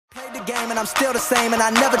game and I'm still the same and I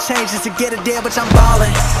never changed just to get a deal, but I'm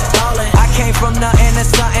ballin'. I came from nothing to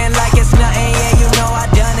something like it's nothing. Yeah, you know I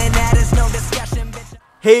done it. That is no discussion, bitch.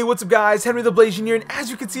 Hey, what's up guys, Henry the Blaze here, and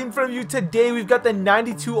as you can see in front of you today, we've got the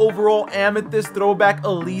 92 overall Amethyst Throwback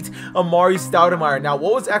Elite Amare Stoudemire. Now,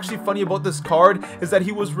 what was actually funny about this card is that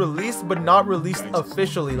he was released, but not released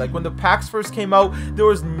officially. Like, when the packs first came out, there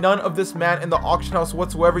was none of this man in the auction house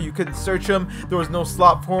whatsoever. You couldn't search him, there was no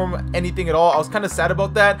slot for him, anything at all. I was kind of sad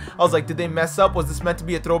about that. I was like, did they mess up? Was this meant to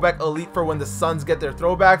be a throwback elite for when the Suns get their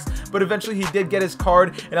throwbacks? But eventually he did get his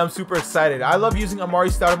card, and I'm super excited. I love using Amare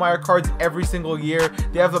Stoudemire cards every single year.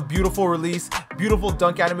 They have a beautiful release, beautiful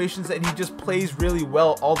dunk animations, and he just plays really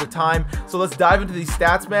well all the time. So let's dive into these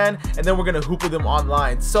stats, man, and then we're gonna hoop with him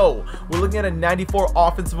online. So we're looking at a 94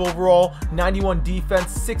 offensive overall, 91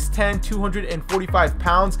 defense, 6'10", 245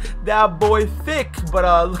 pounds. That boy thick.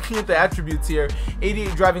 But looking at the attributes here,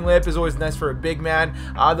 88 driving layup is always nice for a big man.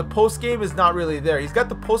 The post game is not really there. He's got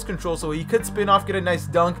the post control, so he could spin off, get a nice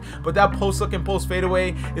dunk, but that post look and post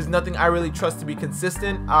fadeaway is nothing I really trust to be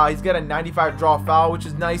consistent. He's got a 95 draw foul, which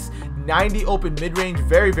is nice. 90 open mid-range,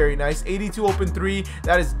 very nice. 82 open three,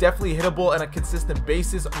 that is definitely hittable on a consistent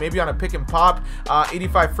basis, maybe on a pick and pop.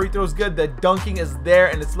 85 free throws, good. The dunking is there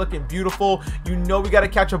and it's looking beautiful. You know we got to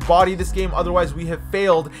catch a body this game, otherwise we have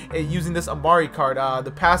failed at using this Amare card.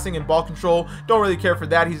 The passing and ball control, don't really care for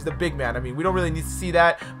that. He's the big man. I mean, we don't really need to see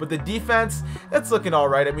that, but the defense, that's looking all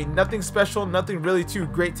right. I mean, nothing special, nothing really too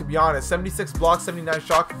great, to be honest. 76 blocks, 79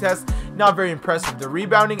 shot contest, not very impressive. The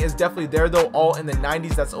rebounding is definitely there though, all in the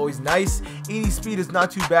 90s. That's always nice. 80 speed is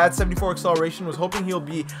not too bad. 74 acceleration, was hoping he'll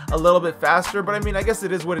be a little bit faster, but I mean, I guess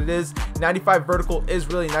it is what it is. 95 vertical is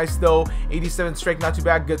really nice though. 87 strength, not too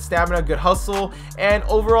bad. Good stamina, good hustle, and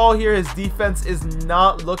overall here his defense is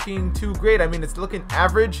not looking too great. I mean, it's looking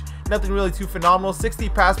average, nothing really too phenomenal. 60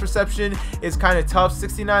 pass perception is kind of tough.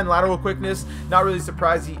 69 lateral quickness, not really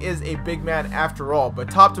surprised. He is a big man after all, but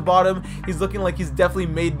top to bottom he's looking like he's definitely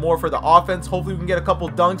made more for the offense. Hopefully we can get a couple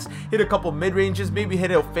dunks, hit a couple mid-ranges, maybe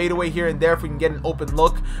hit a fadeaway here and there if we can get an open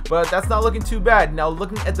look, but that's not looking too bad. Now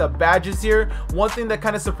looking at the badges here, one thing that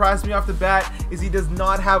kind of surprised me off the bat is he does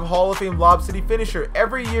not have Hall of Fame Lob City finisher.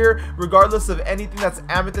 Every year, regardless of anything that's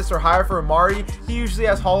Amethyst or higher for Amare, he usually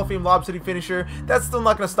has Hall of Fame Lob City finisher. That's still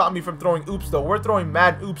not going to stop me from throwing oops though. We're throwing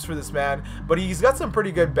mad oops for this man, but he's got some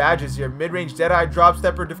pretty good badges here. Mid-range Deadeye, drop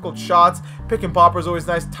stepper, difficult shots, pick and popper is always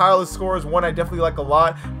nice. Tireless scorers, one I definitely like a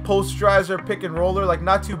lot. Posterizer, pick and roller, like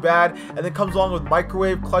not too bad, and then comes along with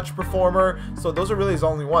microwave, clutch performer. So those are really his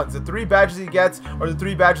only ones. The 3 badges he gets are the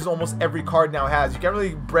 3 badges almost every card now has. You can't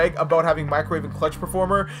really brag about having microwave and clutch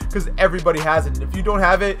performer because everybody has it, and if you don't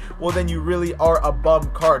have it, well then you really are a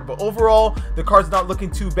bum card. But overall the card's not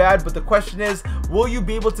looking too bad, but the question is, will you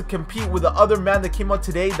be able to compete with the other man that came out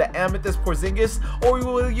today, the Amethyst Porzingis, or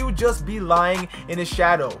will you just be lying in his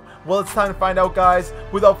shadow? Well, it's time to find out, guys.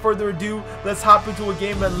 Without further ado, let's hop into a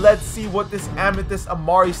game and let's see what this Amethyst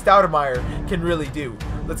Amare Stoudemire can really do.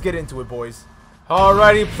 Let's get into it, boys.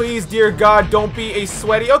 Alrighty, please, dear God, don't be a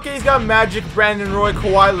sweaty. Okay, he's got Magic, Brandon Roy,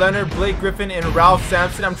 Kawhi Leonard, Blake Griffin, and Ralph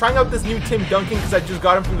Sampson. I'm trying out this new Tim Duncan because I just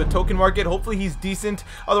got him from the token market. Hopefully he's decent.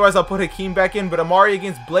 Otherwise, I'll put Hakeem back in. But Amare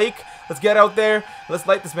against Blake. Let's get out there. Let's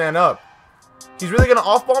light this man up. He's really going to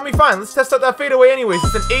off-ball me? Fine. Let's test out that fadeaway anyways.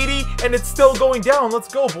 It's an 80, and it's still going down.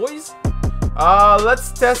 Let's go, boys.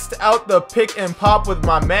 Let's test out the pick and pop with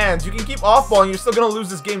my mans. You can keep off-balling. You're still going to lose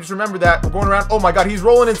this game. Just remember that. We're going around. Oh, my God. He's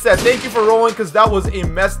rolling instead. Thank you for rolling because that was a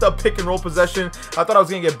messed up pick and roll possession. I thought I was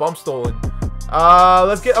going to get bump stolen.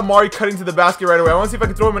 Let's get Amare cutting to the basket right away. I want to see if I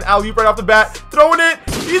can throw him an alley-oop right off the bat. Throwing it.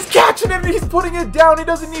 He's catching it, and he's putting it down. He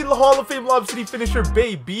doesn't need the Hall of Fame Lob City finisher,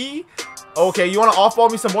 baby. Okay, you want to off-ball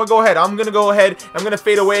me some more? Go ahead. I'm going to go ahead. I'm going to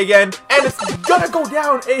fade away again, and it's going to go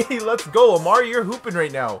down. Hey, let's go. Amare, you're hooping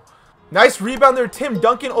right now. Nice rebound there, Tim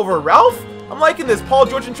Duncan over Ralph. I'm liking this. Paul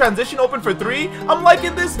George in transition, open for 3. I'm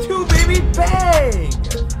liking this too, baby. Bang.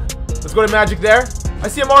 Let's go to Magic there. I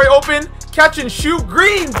see Amare open. Catch and shoot.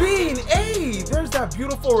 Green bean. Hey, there's that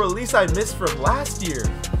beautiful release I missed from last year.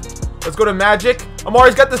 Let's go to Magic.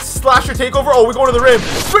 Amare's got the slasher takeover. Oh, we're going to the rim.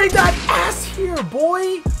 Bring that ass here,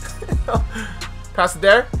 boy. Pass it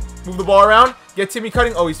there. Move the ball around. Get Timmy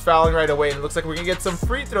cutting. Oh, he's fouling right away. And it looks like we're going to get some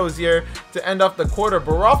free throws here to end off the quarter.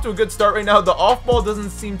 But we're off to a good start right now. The off ball doesn't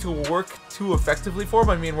seem to work too effectively for him.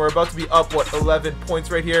 I mean, we're about to be up, what, 11 points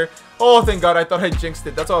right here. Oh, thank God. I thought I jinxed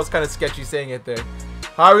it. That's why I was kind of sketchy saying it there.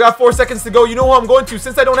 Alright, we got 4 seconds to go. You know who I'm going to.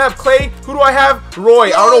 Since I don't have Clay, who do I have? Roy. I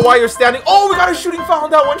don't know why you're standing. Oh, we got a shooting foul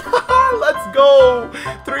on that one. Let's go.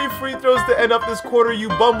 3 free throws to end up this quarter, you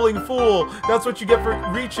bumbling fool. That's what you get for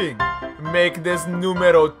reaching. Make this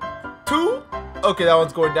numero 2. Okay, that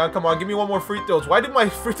one's going down. Come on, give me one more free throws. Why do my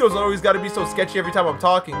free throws always got to be so sketchy every time I'm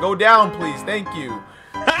talking? Go down, please. Thank you.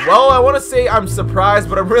 Well, I want to say I'm surprised,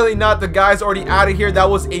 but I'm really not. The guy's already out of here. That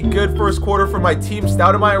was a good first quarter for my team.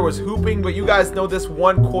 Stoudemire was hooping, but you guys know this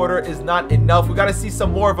one quarter is not enough. We got to see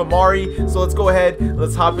some more of Amare, so let's go ahead and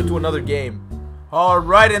let's hop into another game.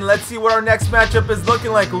 Alright, and let's see what our next matchup is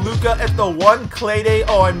looking like. Luka at the 1, Clay.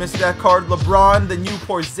 Oh, I missed that card. LeBron, the new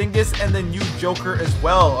Porzingis, and the new Joker as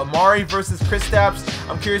well. Amare versus Kristaps.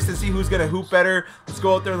 I'm curious to see who's going to hoop better. Let's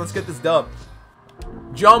go out there and let's get this dub.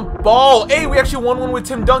 Jump ball. Hey, we actually won one with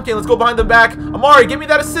Tim Duncan. Let's go behind the back. Amare, give me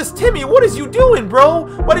that assist. Timmy, what is you doing, bro?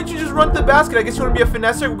 Why didn't you just run to the basket? I guess you want to be a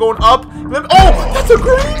finesser. We're going up. Oh, that's a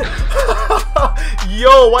green.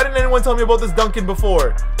 Yo, why didn't anyone tell me about this Duncan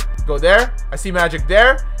before? Go there. I see Magic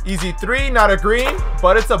there. Easy 3, not a green,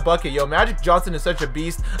 but it's a bucket. Yo, Magic Johnson is such a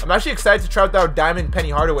beast. I'm actually excited to try out Diamond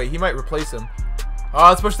Penny Hardaway. He might replace him.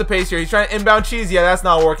 Let's push the pace here. He's trying to inbound cheese. Yeah, that's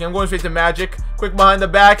not working. I'm going straight to Magic. Quick behind the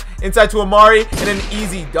back. Inside to Amare. And an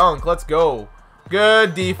easy dunk. Let's go.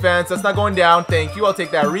 Good defense. That's not going down. Thank you. I'll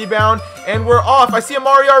take that rebound. And we're off. I see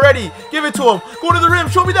Amare already. Give it to him. Go to the rim.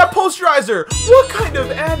 Show me that posterizer. What kind of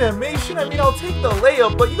animation? I mean, I'll take the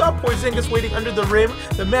layup, but you got Porzingis waiting under the rim.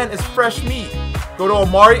 The man is fresh meat. Go to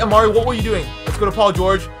Amare. Amare, what were you doing? Let's go to Paul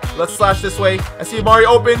George. Let's slash this way. I see Amare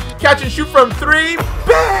open. Catch and shoot from 3.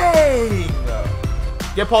 Bang!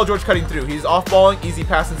 Get Paul George cutting through. He's off-balling. Easy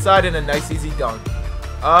pass inside and a nice easy dunk.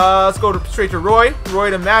 Let's go straight to Roy. Roy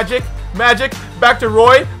to Magic. Magic, back to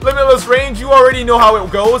Roy. Limitless range, you already know how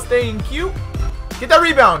it goes. Thank you. Get that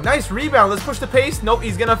rebound. Nice rebound. Let's push the pace. Nope,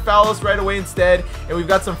 he's going to foul us right away instead. And we've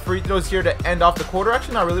got some free throws here to end off the quarter.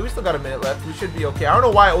 Actually, not really. We still got a minute left. We should be okay. I don't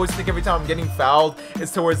know why I always think every time I'm getting fouled,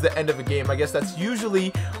 it's towards the end of a game. I guess that's usually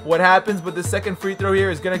what happens. But the second free throw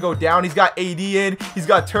here is going to go down. He's got AD in. He's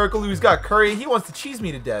got Turkoglu. He's got Curry. He wants to cheese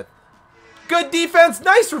me to death. Good defense.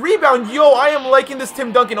 Nice rebound. Yo, I am liking this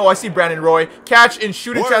Tim Duncan. Oh, I see Brandon Roy. Catch and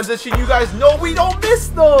shoot in transition. You guys know we don't miss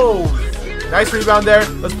those. Nice rebound there.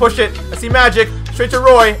 Let's push it. I see Magic. Straight to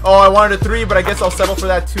Roy. Oh, I wanted a 3, but I guess I'll settle for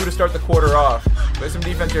that 2 to start the quarter off. Play some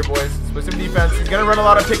defense here, boys. Let's play some defense. He's going to run a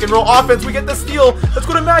lot of pick and roll offense. We get the steal. Let's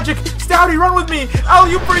go to Magic. Stoudy, run with me.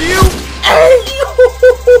 Alley-oop for you. Hey!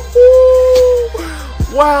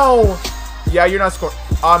 Wow. Yeah, you're not scoring.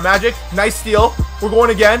 Magic. Nice steal. We're going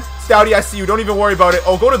again. Stoudy, I see you. Don't even worry about it.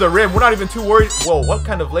 Oh, go to the rim. We're not even too worried. Whoa, what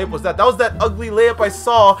kind of layup was that? That was that ugly layup I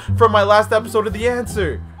saw from my last episode of The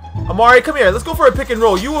Answer. Amare, come here. Let's go for a pick and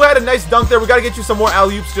roll. You had a nice dunk there. We got to get you some more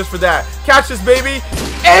alley-oops just for that. Catch this, baby.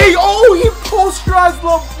 Hey, oh, he posterized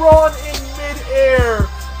LeBron in midair.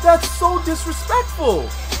 That's so disrespectful.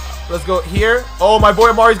 Let's go here. Oh, my boy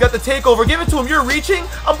Amare's got the takeover. Give it to him. You're reaching.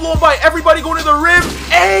 I'm blowing by everybody going to the rim.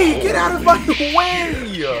 Hey, get out of my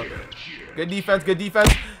way. Good defense, good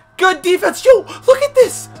defense. Good defense. Yo, look at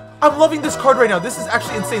this. I'm loving this card right now. This is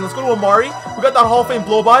actually insane. Let's go to Amare. We got that Hall of Fame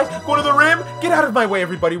blow by. Go to the rim. Get out of my way,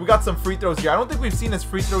 everybody. We got some free throws here. I don't think we've seen this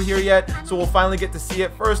free throw here yet, so we'll finally get to see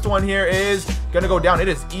it. First one here is going to go down. It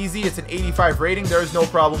is easy. It's an 85 rating. There is no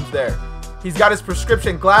problems there. He's got his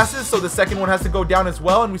prescription glasses, so the second one has to go down as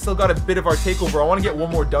well, and we still got a bit of our takeover. I want to get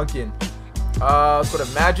one more dunk in. Let's go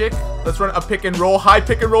to Magic. Let's run a pick and roll. High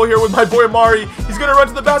pick and roll here with my boy Amare. He's going to run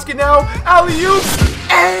to the basket now. Alley-oop.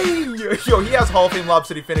 Hey! Yo, he has Hall of Fame Lob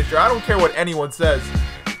City finisher. I don't care what anyone says.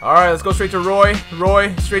 All right, let's go straight to Roy.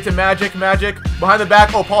 Roy, straight to Magic. Magic, behind the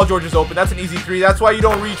back. Oh, Paul George is open. That's an easy 3. That's why you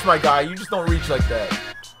don't reach, my guy. You just don't reach like that.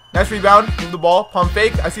 Nice rebound. Move the ball. Pump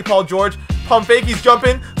fake. I see Paul George. Pump fake. He's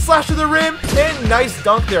jumping. Slash to the rim. And nice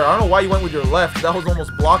dunk there. I don't know why you went with your left. That was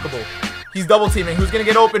almost blockable. He's double teaming. Who's going to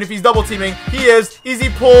get open if he's double teaming? He is. Easy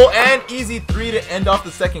pull and easy 3 to end off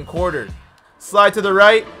the second quarter. Slide to the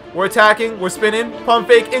right. We're attacking. We're spinning. Pump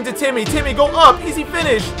fake into Timmy. Timmy, go up. Easy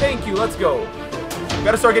finish. Thank you. Let's go.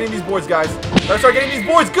 Gotta start getting these boards, guys. Gotta start getting these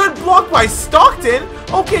boards. Good block by Stockton.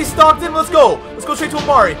 Okay, Stockton, let's go. Let's go straight to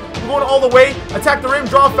Amare. We're going all the way. Attack the rim.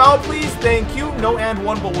 Draw a foul, please. Thank you. No and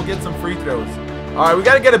one, but we'll get some free throws. All right, we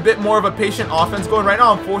got to get a bit more of a patient offense going. Right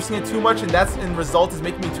now, I'm forcing it too much, and that's in result is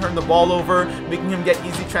making me turn the ball over, making him get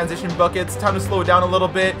easy transition buckets. Time to slow it down a little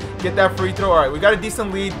bit, get that free throw. All right, we got a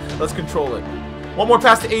decent lead. Let's control it. One more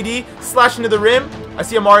pass to AD, slash into the rim. I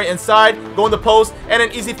see Amare inside, go in the post, and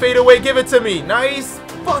an easy fadeaway. Give it to me. Nice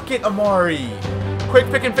bucket, Amare.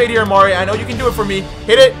 Quick pick and fade here, Amare. I know you can do it for me.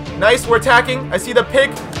 Hit it. Nice, we're attacking. I see the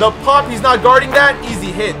pick, the pop. He's not guarding that.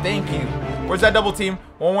 Easy hit. Thank you. Where's that double team?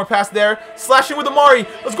 One more pass there. Slashing with Amare.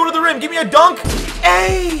 Let's go to the rim. Give me a dunk.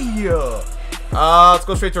 Hey! Let's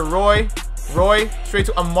go straight to Roy. Roy, straight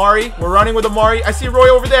to Amare. We're running with Amare. I see Roy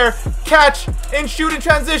over there. Catch and shoot in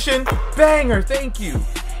transition. Banger. Thank you.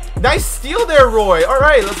 Nice steal there, Roy. All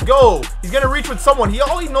right, let's go. He's going to reach with someone.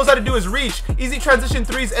 All he knows how to do is reach. Easy transition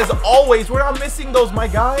threes as always. We're not missing those, my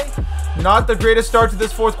guy. Not the greatest start to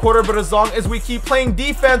this fourth quarter, but as long as we keep playing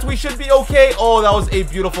defense, we should be okay. Oh, that was a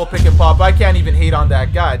beautiful pick and pop. I can't even hate on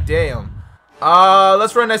that. God damn.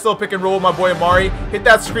 Let's run a nice little pick and roll with my boy Amare. Hit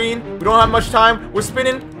that screen. We don't have much time. We're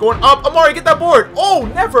spinning. Going up. Amare, get that board.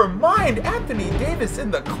 Oh, never mind. Anthony Davis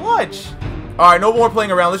in the clutch. All right, no more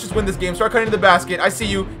playing around. Let's just win this game. Start cutting to the basket. I see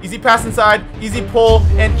you. Easy pass inside. Easy pull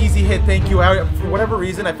and easy hit. Thank you. For whatever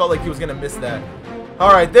reason, I felt like he was going to miss that.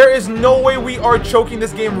 All right, there is no way we are choking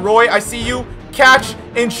this game. Roy, I see you. Catch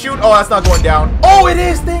and shoot. Oh, that's not going down. Oh, it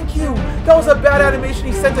is. Thank you. That was a bad animation.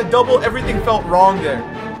 He sent a double. Everything felt wrong there.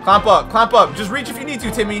 Clamp up, clamp up. Just reach if you need to,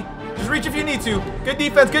 Timmy. Just reach if you need to. Good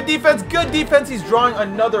defense, good defense, good defense. He's drawing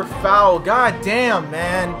another foul. God damn,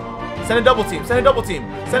 man. Send a double team, send a double team,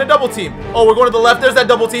 send a double team. Oh, we're going to the left. There's that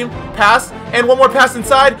double team. Pass, and one more pass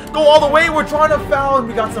inside. Go all the way. We're drawing a foul, and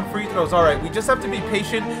we got some free throws. All right, we just have to be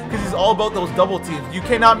patient because he's all about those double teams. You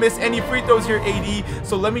cannot miss any free throws here, AD.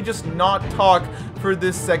 So let me just not talk for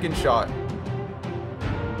this second shot.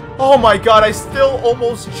 Oh my God, I still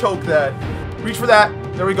almost choked that. Reach for that.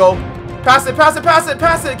 There we go. Pass it, pass it, pass it,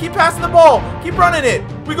 pass it. Keep passing the ball. Keep running it.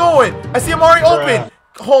 We going. I see Amare open.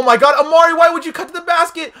 Oh my God, Amare, why would you cut to the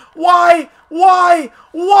basket? Why? Why?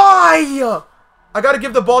 Why? I got to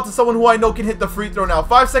give the ball to someone who I know can hit the free throw now.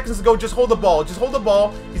 5 seconds to go. Just hold the ball. Just hold the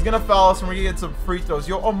ball. He's going to foul us and we're going to get some free throws.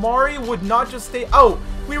 Yo, Amare would not just stay out.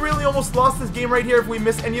 We really almost lost this game right here if we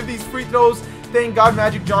miss any of these free throws. Thank God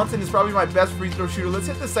Magic Johnson is probably my best free throw shooter. Let's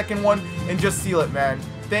hit the second one and just seal it, man.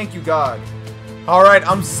 Thank you, God. All right,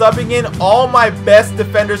 I'm subbing in all my best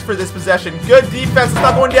defenders for this possession. Good defense. It's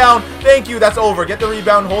not going down. Thank you. That's over. Get the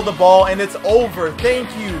rebound, hold the ball, and it's over. Thank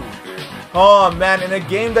you. Oh, man, in a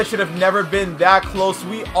game that should have never been that close,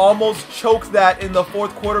 we almost choked that in the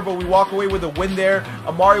fourth quarter, but we walk away with a win there.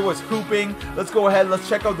 Amare was hooping. Let's go ahead. Let's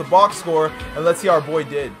check out the box score, and let's see how our boy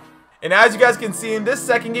did. And as you guys can see, in this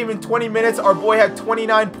second game in 20 minutes, our boy had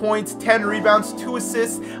 29 points, 10 rebounds, 2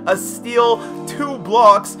 assists, a steal, 2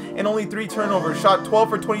 blocks, and only 3 turnovers. Shot 12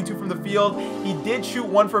 for 22 from the field. He did shoot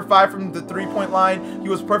 1 for 5 from the 3-point line. He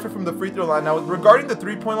was perfect from the free throw line. Now, regarding the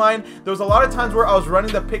 3-point line, there was a lot of times where I was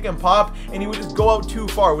running the pick and pop, and he would just go out too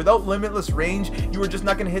far. Without limitless range, you were just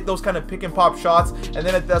not going to hit those kind of pick and pop shots. And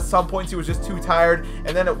then at some points, he was just too tired.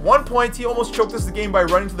 And then at one point, he almost choked us the game by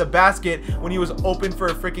running to the basket when he was open for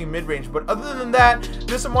a freaking mid-range. But other than that,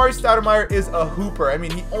 this Amare Stoudemire is a hooper. I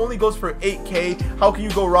mean, he only goes for 8K. How can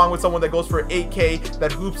you go wrong with someone that goes for 8K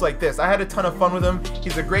that hoops like this? I had a ton of fun with him.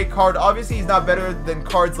 He's a great card. Obviously, he's not better than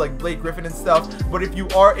cards like Blake Griffin and stuff, but if you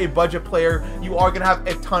are a budget player, you are going to have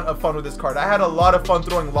a ton of fun with this card. I had a lot of fun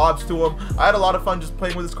throwing lobs to him. I had a lot of fun just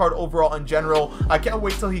playing with this card overall in general. I can't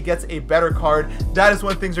wait till he gets a better card. That is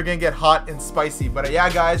when things are going to get hot and spicy. But yeah,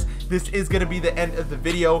 guys, this is going to be the end of the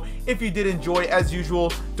video. If you did enjoy, as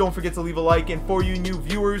usual, don't forget to leave a like, and for you new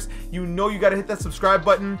viewers, you know you got to hit that subscribe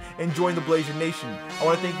button and join the Blazer Nation. I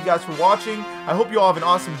want to thank you guys for watching. I hope you all have an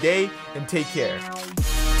awesome day and take care.